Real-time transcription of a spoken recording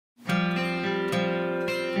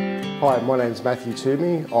Hi, my name's Matthew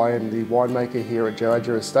Toomey. I am the winemaker here at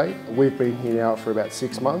Joadja Estate. We've been here now for about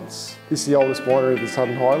 6 months. This is the oldest winery of the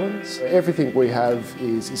Southern Highlands. Everything we have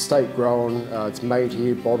is estate grown, it's made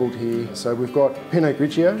here, bottled here. So we've got Pinot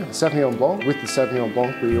Grigio, Sauvignon Blanc. With the Sauvignon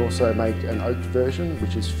Blanc we also make an oak version,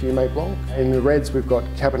 which is Fumé Blanc. In the reds we've got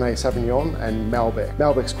Cabernet Sauvignon and Malbec.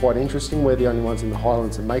 Malbec's quite interesting, we're the only ones in the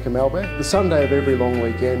Highlands that make a Malbec. The Sunday of every long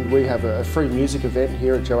weekend we have a free music event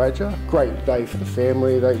here at Joadja. Great day for the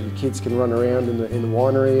family, the kids can run around in the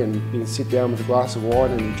winery and you can sit down with a glass of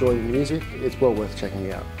wine and enjoy the music. It's well worth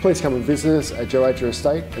checking out. Please come and visit us at Joadja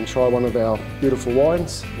Estate and try one of our beautiful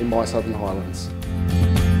wines in my Southern Highlands.